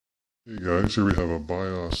Hey guys, here we have a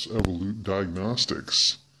BIOS Evolute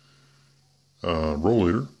Diagnostics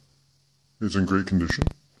rollator. It's in great condition.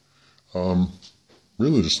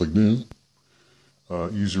 Really just like new.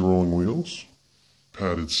 Easy rolling wheels,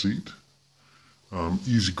 padded seat,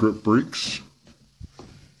 easy grip brakes,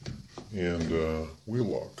 and wheel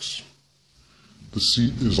locks. The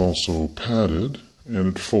seat is also padded and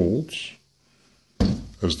it folds,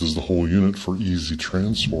 as does the whole unit for easy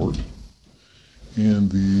transport.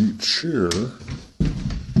 And the chair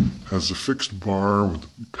has a fixed bar with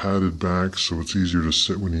padded back, so it's easier to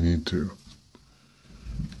sit when you need to.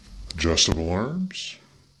 Adjustable arms,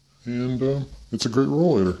 and it's a great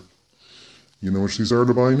rollator. You know which these are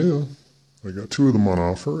to buy new. I got two of them on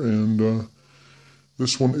offer, and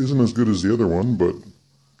this one isn't as good as the other one, but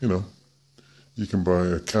you know, you can buy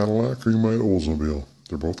a Cadillac or you might Oldsmobile.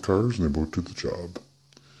 They're both cars and they both do the job.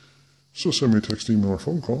 So send me a text, email, or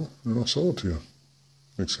phone call, and I'll sell it to you.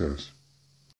 Thanks, guys.